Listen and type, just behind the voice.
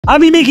I've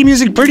been making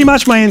music pretty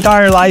much my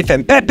entire life,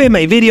 and Pepe,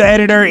 my video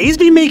editor, he's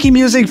been making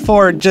music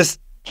for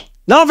just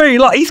not very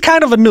long. He's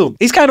kind of a noob.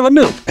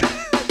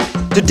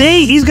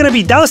 Today, he's gonna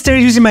be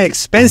downstairs using my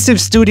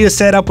expensive studio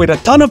setup with a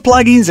ton of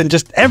plugins and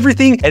just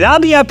everything, and I'll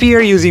be up here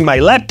using my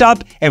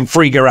laptop and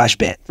free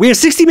GarageBand. We have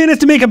 60 minutes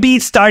to make a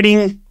beat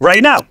starting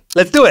right now.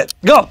 Let's do it.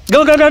 Go,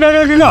 go, go, go,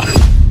 go, go, go, go.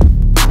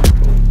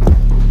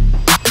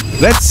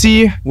 Let's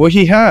see what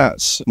he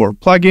has. More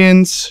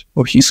plugins.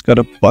 Oh, he's got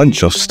a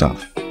bunch of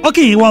stuff.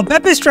 Okay, while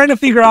Pepe's trying to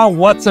figure out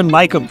what's on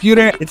my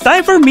computer, it's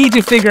time for me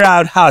to figure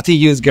out how to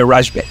use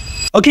GarageBand.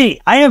 Okay,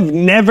 I have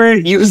never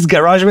used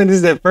GarageBand. This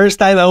is the first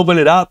time I open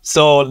it up,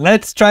 so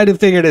let's try to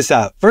figure this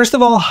out. First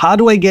of all, how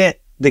do I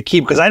get the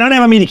keyboard? Because I don't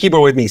have a MIDI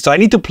keyboard with me, so I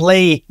need to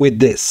play with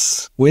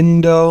this.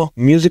 Window,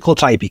 musical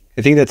typing.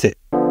 I think that's it.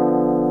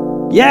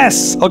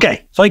 Yes!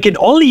 Okay, so I can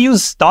only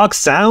use stock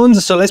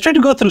sounds, so let's try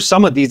to go through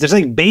some of these. There's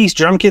like bass,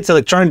 drum kits,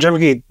 electronic drum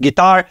kit,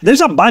 guitar. There's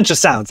a bunch of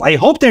sounds. I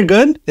hope they're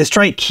good. Let's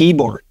try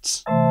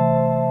keyboards.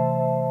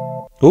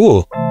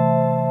 Ooh.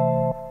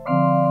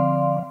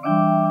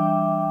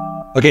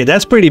 Okay,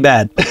 that's pretty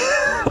bad.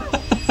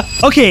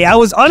 Okay, I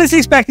was honestly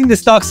expecting the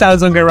stock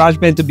sounds on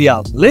GarageBand to be a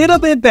little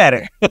bit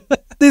better.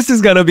 This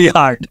is gonna be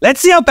hard.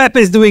 Let's see how Pepe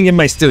is doing in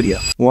my studio.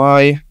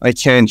 Why? I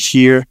can't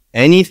hear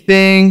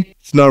anything.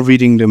 It's not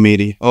reading the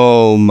MIDI.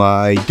 Oh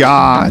my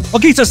god.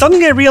 Okay, so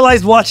something I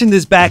realized watching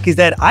this back is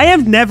that I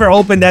have never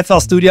opened FL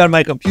Studio on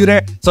my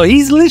computer, so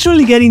he's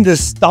literally getting the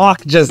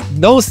stock, just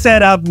no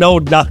setup, no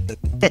nothing.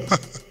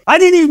 I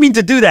didn't even mean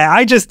to do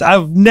that.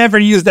 I've never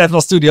used FL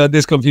Studio on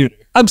this computer.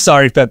 I'm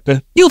sorry,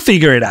 Pepe. You'll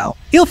figure it out.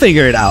 He'll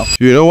figure it out.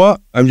 You know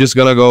what? I'm just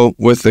gonna go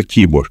with the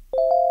keyboard.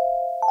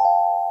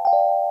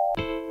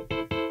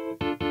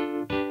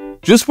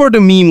 Just for the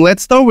meme,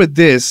 let's start with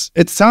this.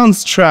 It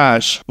sounds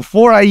trash.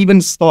 Before I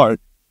even start,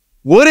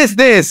 what is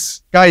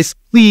this? Guys,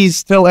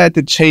 please tell Ed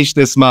to change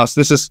this mouse.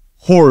 This is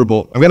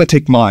horrible. I'm gonna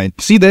take mine.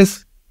 See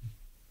this?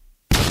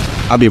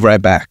 I'll be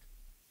right back.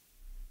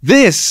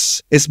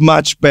 This is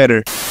much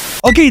better.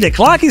 Okay, the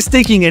clock is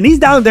ticking and he's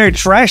down there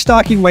trash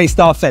talking my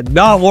stuff and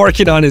not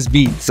working on his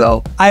beat,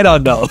 so I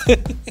don't know.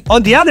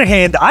 On the other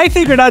hand, I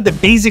figured out the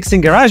basics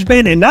in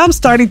GarageBand and now I'm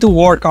starting to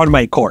work on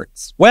my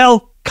chords.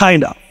 Well,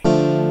 kind of.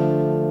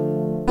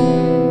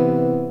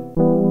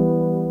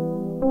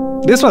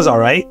 This was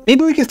alright.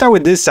 Maybe we can start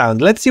with this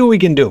sound. Let's see what we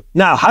can do.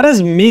 Now, how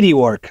does MIDI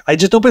work? I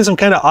just opened some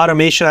kind of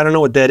automation. I don't know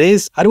what that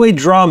is. How do I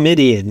draw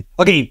MIDI in?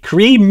 Okay,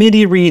 create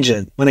MIDI region.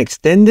 I'm gonna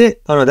extend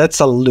it. Oh no,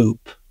 that's a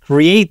loop.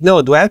 Create,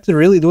 no, do I have to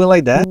really do it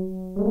like that?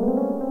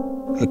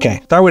 Okay,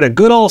 start with a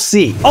good old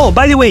C. Oh,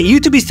 by the way,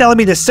 YouTube is telling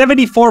me that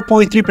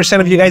 74.3%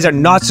 of you guys are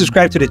not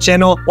subscribed to the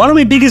channel. One of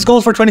my biggest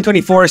goals for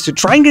 2024 is to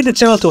try and get the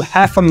channel to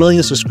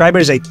 500,000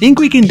 subscribers. I think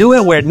we can do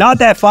it. We're not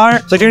that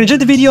far. So if you enjoyed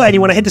the video and you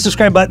want to hit the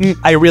subscribe button,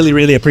 I really,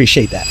 really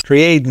appreciate that.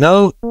 Create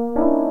note.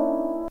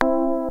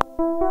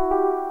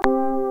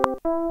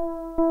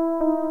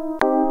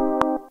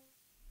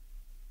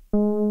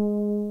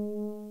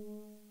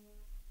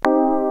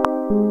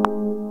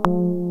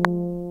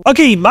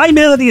 Okay, my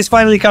melody is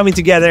finally coming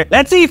together.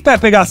 Let's see if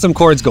Pepe got some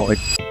chords going.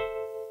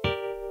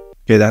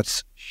 Okay,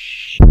 that's...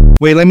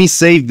 Wait, let me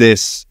save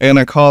this. I'm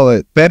gonna call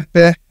it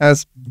Pepe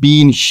has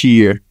been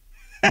here.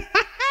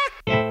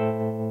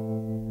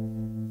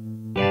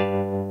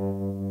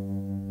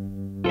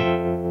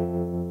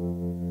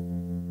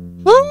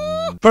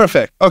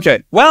 Perfect.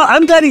 Okay. Well,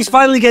 I'm glad he's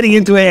finally getting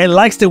into it and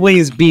likes the way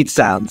his beat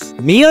sounds.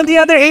 Me, on the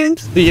other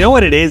hand, do you know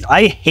what it is?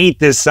 I hate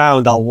this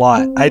sound a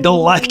lot. I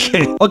don't like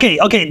it.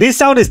 Okay, this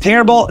sound is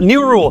terrible.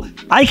 New rule.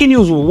 I can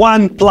use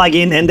one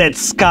plugin and that's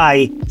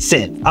Sky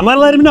Synth. I'm gonna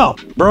let him know.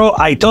 Bro,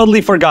 I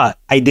totally forgot.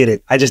 I did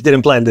it. I just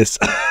didn't plan this.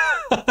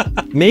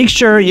 Make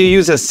sure you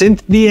use a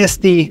synth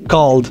DST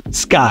called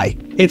Sky.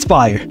 It's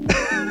fire.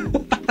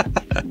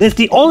 That's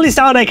the only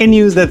sound I can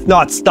use that's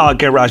not stock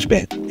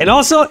GarageBand. And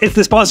also, it's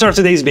the sponsor of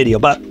today's video,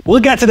 but we'll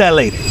get to that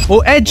later.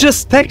 Well, Ed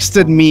just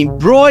texted me.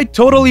 Bro, I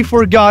totally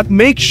forgot.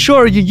 Make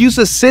sure you use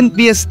a synth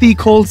VST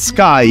called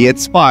Sky.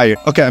 It's fire.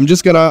 Okay, I'm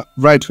just gonna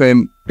write to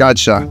him,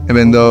 gotcha,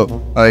 even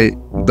though I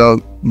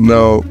don't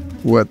know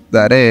what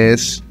that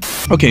is.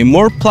 Okay,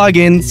 more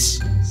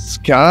plugins.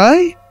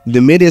 Sky?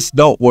 The MIDI is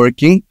not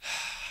working.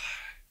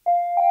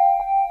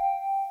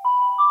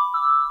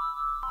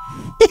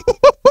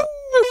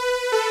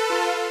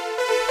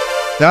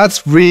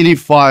 That's really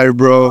fire,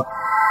 bro.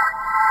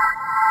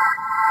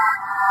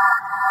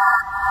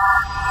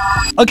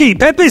 Okay,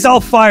 Pepe's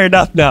all fired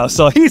up now,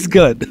 so he's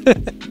good.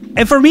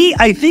 And for me,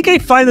 I think I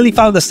finally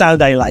found the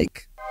sound I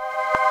like.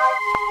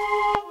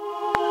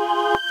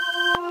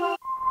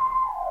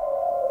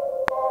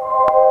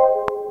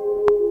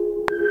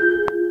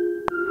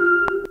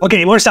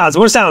 Okay, more sounds,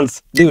 more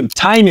sounds. Dude,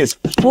 time is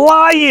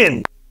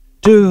flying.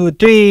 2,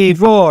 3,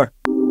 4.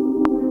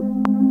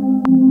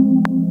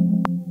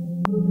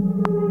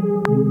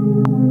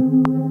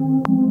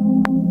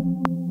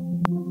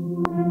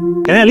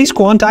 Can I at least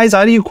quantize?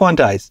 How do you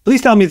quantize?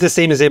 Please tell me it's the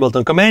same as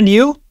Ableton. Command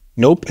U?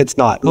 Nope, it's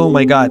not. Oh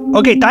my god.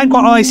 Okay, time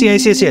quantize. Oh, I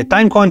see.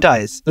 Time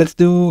quantize. Let's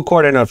do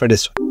quarter note for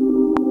this one.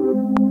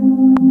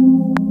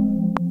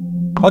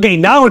 Okay,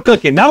 now we're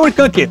cooking. Now we're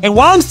cooking. And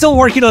while I'm still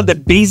working on the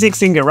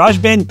basics in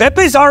GarageBand,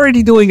 Pepe's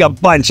already doing a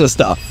bunch of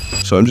stuff.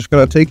 So I'm just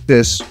gonna take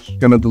this, just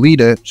gonna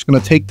delete it, just gonna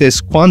take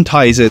this,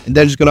 quantize it, and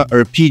then just gonna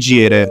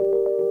arpeggiate it.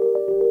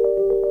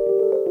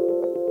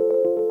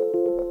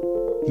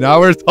 Now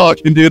we're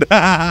talking, dude.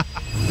 Now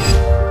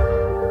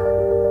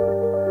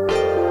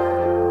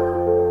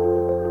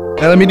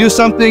let me do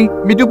something.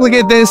 Let me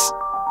duplicate this.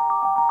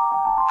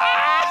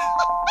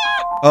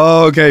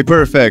 Okay,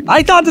 perfect.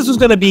 I thought this was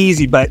gonna be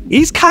easy, but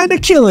he's kind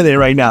of killing it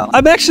right now.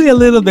 I'm actually a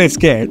little bit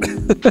scared.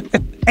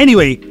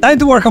 Anyway, time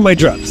to work on my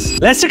drums.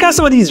 Let's check out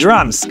some of these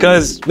drums,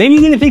 because maybe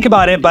you didn't think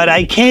about it, but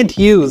I can't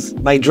use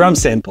my drum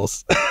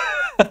samples.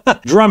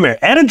 Drummer.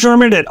 Add a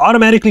drummer that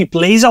automatically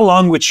plays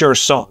along with your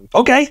song.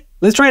 Okay,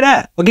 let's try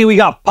that. Okay, we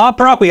got pop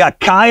rock, we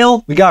got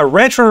Kyle, we got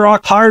retro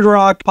rock, hard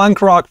rock,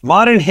 punk rock,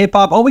 modern hip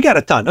hop. Oh, we got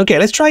a ton. Okay,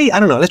 let's try, I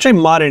don't know, let's try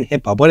modern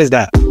hip hop. What is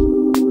that?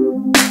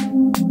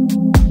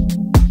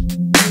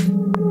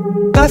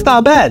 That's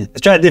not bad.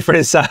 Let's try a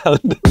different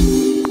sound.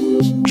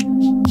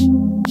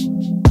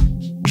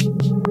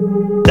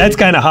 That's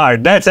kind of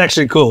hard. That's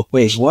actually cool.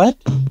 Wait, what?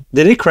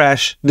 Did it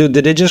crash? Dude,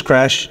 did it just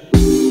crash?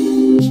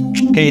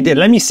 Okay, it did.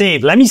 Let me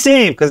save,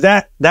 because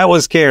that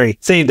was scary.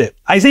 Saved it.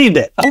 I saved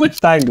it. How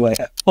much time do I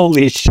have?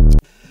 Holy shit.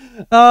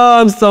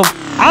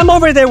 I'm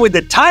over there with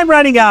the time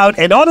running out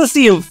and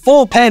honestly in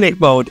full panic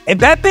mode, and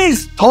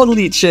Pepe's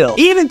totally chill.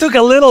 He even took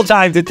a little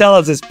time to tell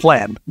us his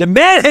plan. The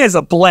man has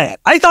a plan.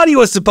 I thought he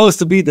was supposed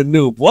to be the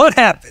noob. What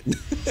happened?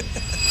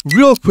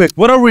 Real quick,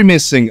 what are we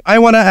missing? I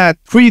want to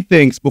add 3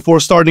 things before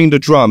starting the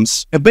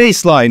drums. A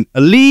bass line, a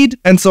lead,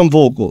 and some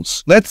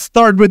vocals. Let's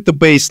start with the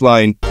bass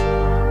line.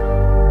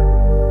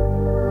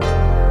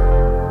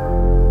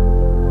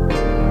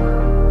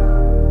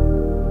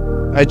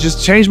 I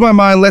just changed my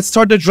mind. Let's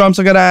start the drums.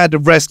 I'm gonna add the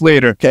rest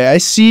later. Okay, I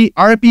see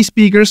RP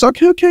speakers.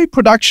 Okay,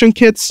 production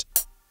kits.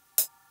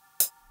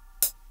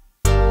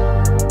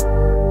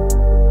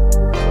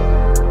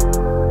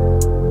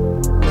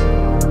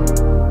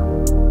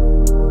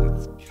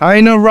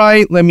 Kinda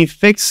right. Let me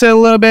fix it a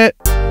little bit.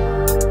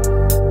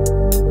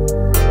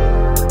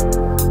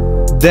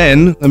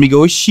 Then, let me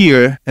go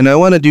here, and I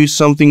want to do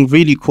something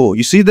really cool.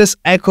 You see this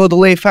echo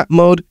delay fat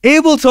mode?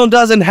 Ableton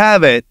doesn't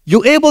have it.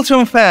 You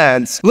Ableton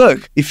fans,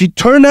 look, if you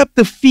turn up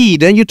the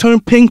feed and you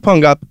turn ping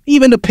pong up,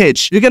 even the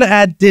pitch, you're gonna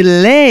add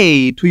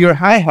delay to your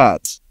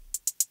hi-hats.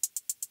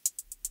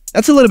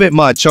 That's a little bit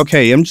much.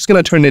 Okay, I'm just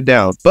gonna turn it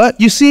down.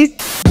 But you see?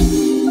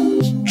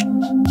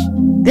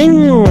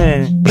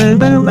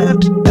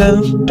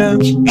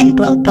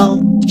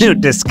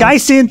 Dude, the Sky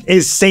Synth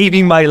is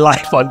saving my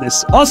life on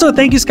this. Also,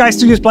 thank you Sky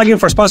Studios plugin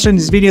for sponsoring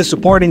this video,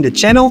 supporting the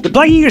channel. The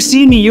plugin you're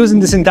seeing me using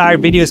this entire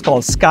video is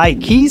called Sky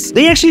Keys.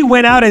 They actually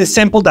went out and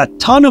sampled a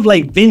ton of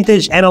like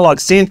vintage analog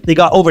synth. They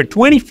got over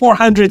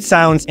 2,400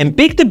 sounds and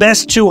picked the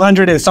best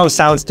 200 and some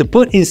sounds to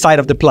put inside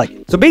of the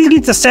plugin. So basically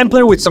it's a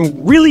sampler with some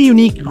really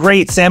unique,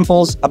 great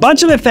samples, a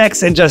bunch of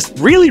effects, and just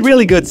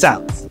really good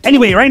sounds.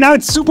 Anyway, right now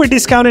it's super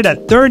discounted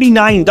at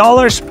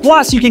 $39,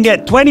 plus you can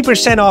get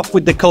 20% off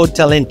with the code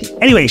EdTalenti.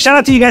 Anyway, shout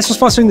out to you guys for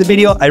sponsoring the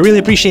video. I really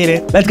appreciate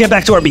it. Let's get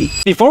back to our beat.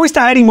 Before we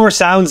start adding more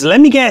sounds,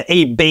 let me get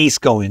a bass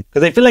going,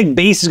 because I feel like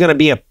bass is gonna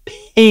be a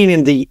pain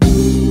in the...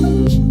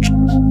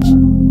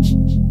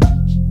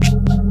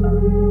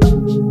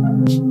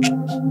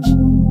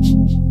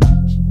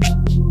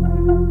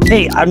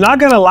 Hey, I'm not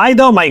gonna lie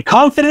though, my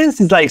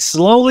confidence is like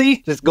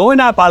slowly just going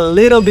up a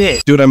little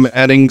bit. Dude, I'm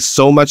adding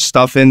so much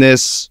stuff in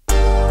this.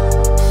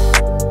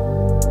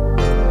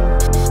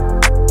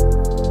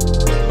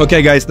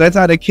 Okay guys, let's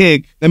add a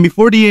kick. And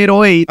before the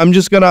 808, I'm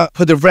just gonna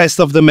put the rest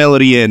of the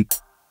melody in.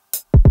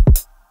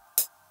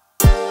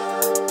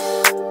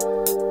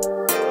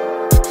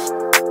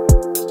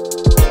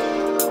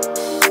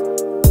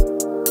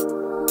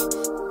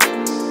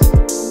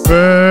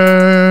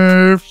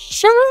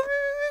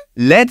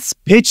 Let's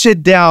pitch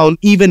it down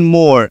even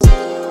more.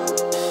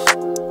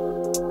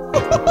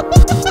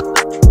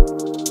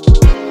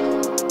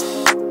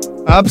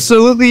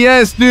 Absolutely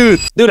yes, dude.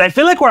 Dude, I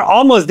feel like we're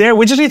almost there.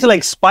 We just need to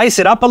like spice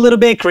it up a little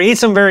bit, create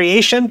some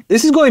variation.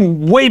 This is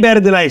going way better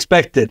than I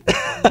expected.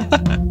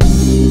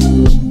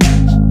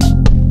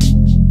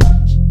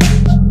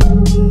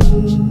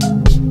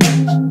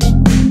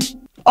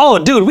 Oh,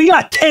 dude, we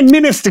got 10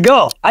 minutes to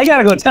go. I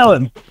gotta go tell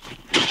him.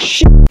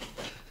 Shit.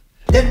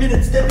 10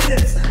 minutes, 10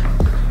 minutes.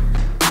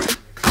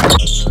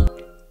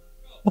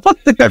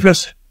 What the heck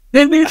is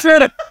 10 minutes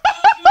later.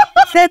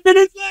 10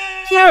 minutes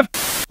left.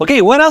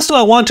 Okay, what else do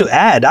I want to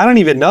add? I don't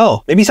even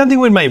know. Maybe something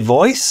with my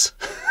voice?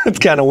 It's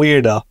kind of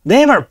weird though. They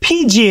have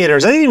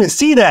arpeggiators. I didn't even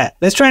see that.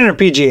 Let's try an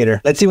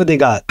arpeggiator. Let's see what they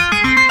got.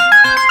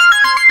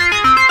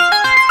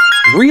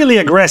 Really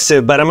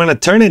aggressive, but I'm gonna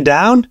turn it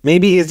down.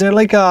 Maybe, is there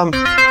like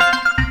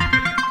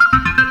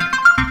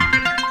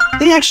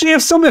they actually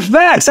have some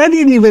effects. I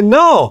didn't even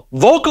know.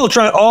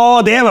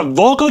 Oh, they have a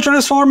vocal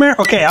transformer?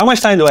 Okay, how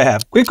much time do I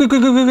have? Quick.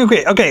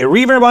 Okay,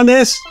 reverb on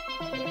this.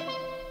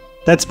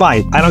 That's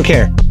fine. I don't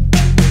care.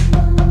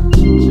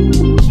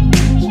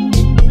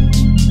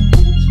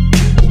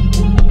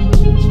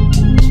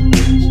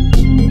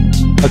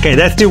 Okay,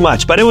 that's too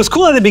much, but it was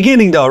cool at the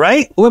beginning though,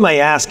 right? Who am I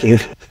asking?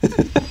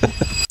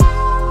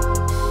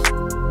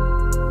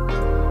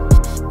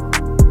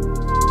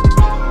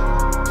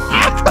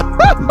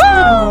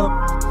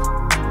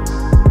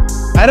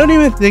 I don't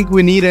even think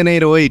we need an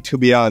 808 to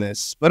be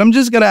honest, but I'm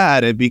just gonna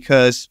add it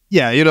because,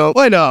 yeah, you know,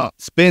 why not?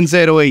 Spins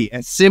 808,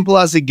 as simple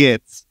as it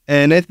gets.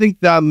 And I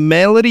think that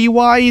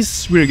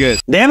melody-wise, we're good.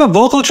 They have a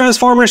vocal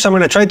transformer, so I'm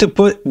gonna try to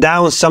put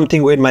down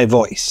something with my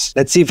voice.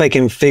 Let's see if I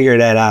can figure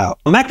that out.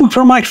 A MacBook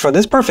Pro microphone,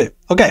 that's perfect.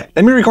 Okay,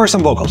 let me record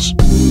some vocals.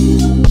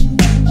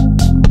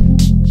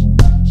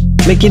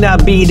 Making a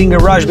beat in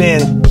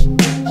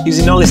GarageBand,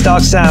 using only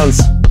stock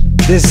sounds.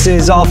 This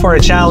is all for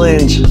a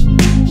challenge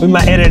with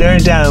my editor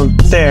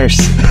downstairs.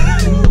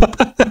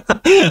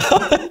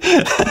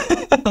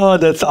 Oh,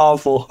 that's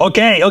awful.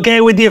 Okay,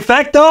 with the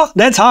effect though,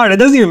 that's hard. It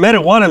doesn't even matter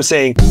what I'm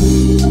saying.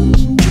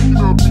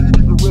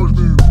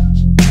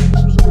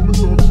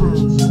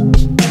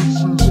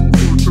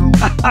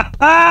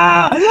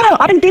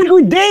 I think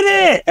we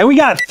did it! And we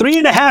got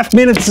 3.5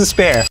 minutes to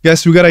spare.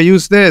 Guess we gotta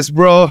use this,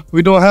 bro.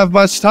 We don't have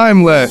much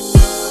time left.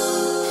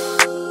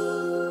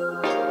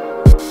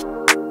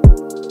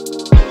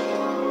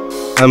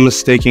 I'm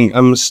mistaking.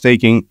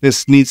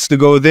 This needs to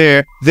go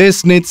there.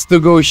 This needs to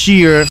go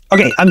here.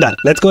 Okay, I'm done.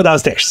 Let's go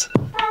downstairs.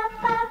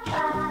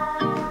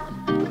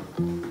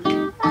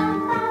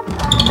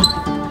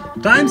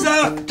 Time's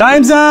up!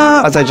 Time's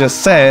up! As I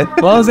just said.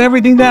 Close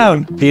everything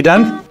down. Are you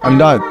done? I'm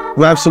done.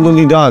 We're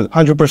absolutely done.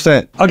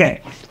 100%.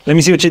 Okay, let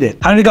me see what you did.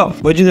 How did it go?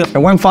 What'd you do?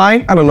 It went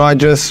fine. I don't know. I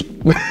just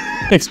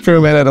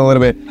experimented a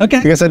little bit. Okay.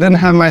 Because I didn't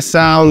have my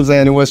sounds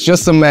and it was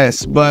just a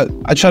mess, but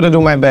I tried to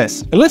do my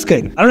best. It looks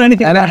good. I don't know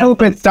anything. And I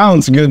hope it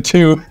sounds good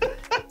too.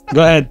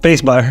 Go ahead,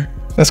 bass bar.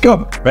 Let's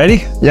go.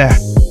 Ready? Yeah.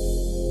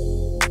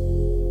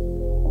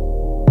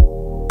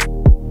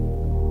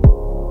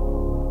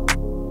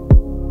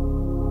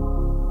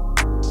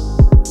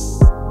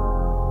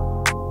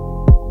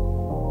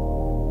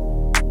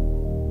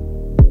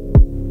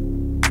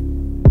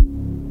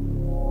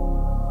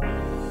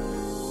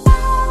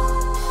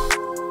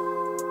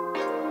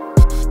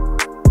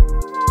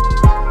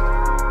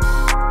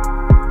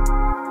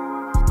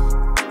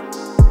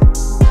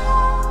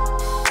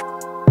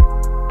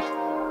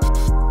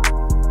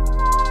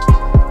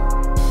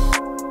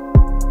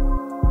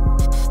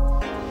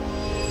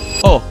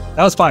 Oh,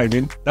 that was fire,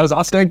 dude. That was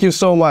awesome. Thank you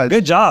so much.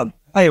 Good job.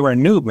 Hey, we're a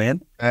noob,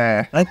 man.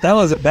 That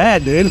wasn't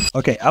bad, dude.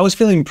 Okay, I was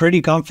feeling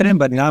pretty confident,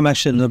 but now I'm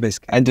actually a little bit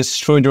scared. I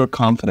destroyed your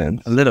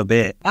confidence. A little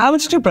bit. I would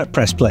just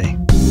press play.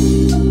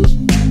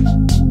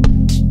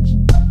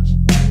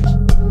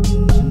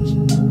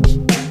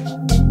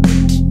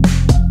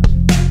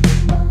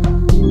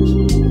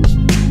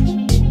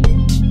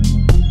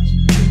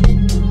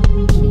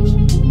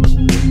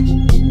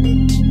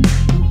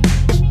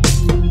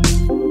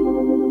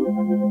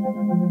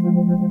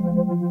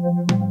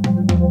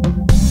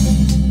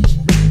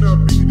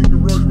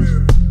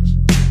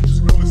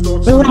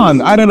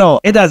 I don't know.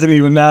 It doesn't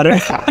even matter.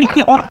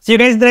 See you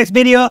guys in the next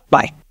video.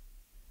 Bye.